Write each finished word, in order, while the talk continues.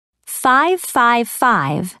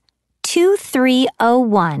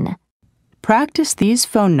555-2301. Practice these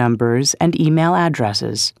phone numbers and email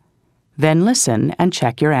addresses. Then listen and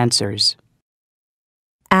check your answers.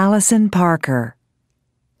 Allison Parker,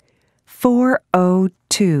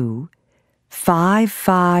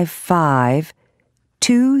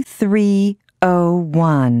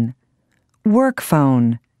 402-555-2301. Work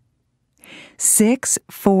phone,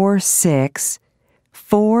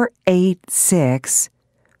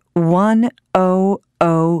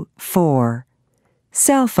 646-486-1004.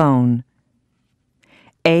 Cell phone,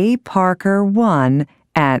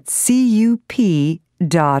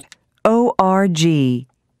 aparker1@cup.org.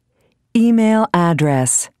 Email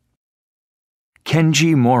address,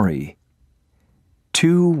 Kenji Mori,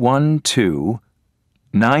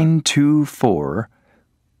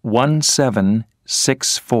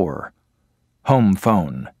 212-924-1764. Home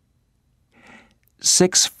phone,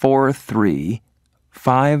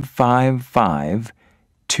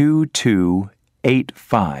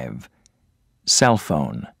 643-555-2285. Cell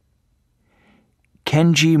phone,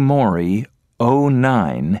 Kenji Mori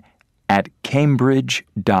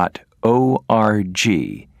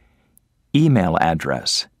 09@cambridge.org. Email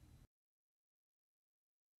address,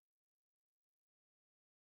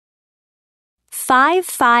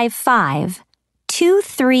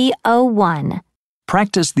 (555-2301).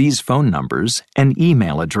 Practice these phone numbers and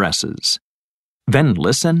email addresses. Then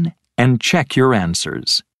listen and check your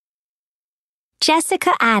answers.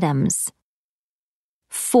 Jessica Adams,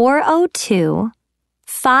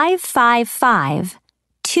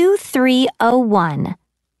 402-555-2301.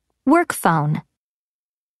 Work phone,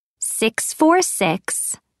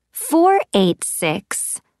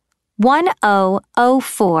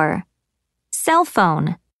 646-486-1004. Cell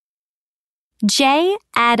phone,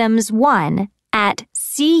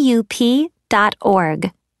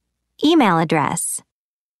 jadams1@cup.org. Email address,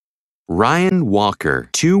 Ryan Walker,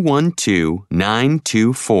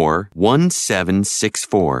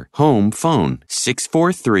 212-924-1764. Home phone,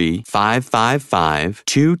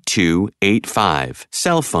 643-555-2285.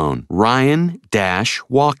 Cell phone,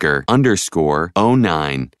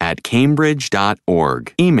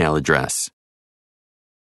 Ryan-Walker_09@cambridge.org. Email address,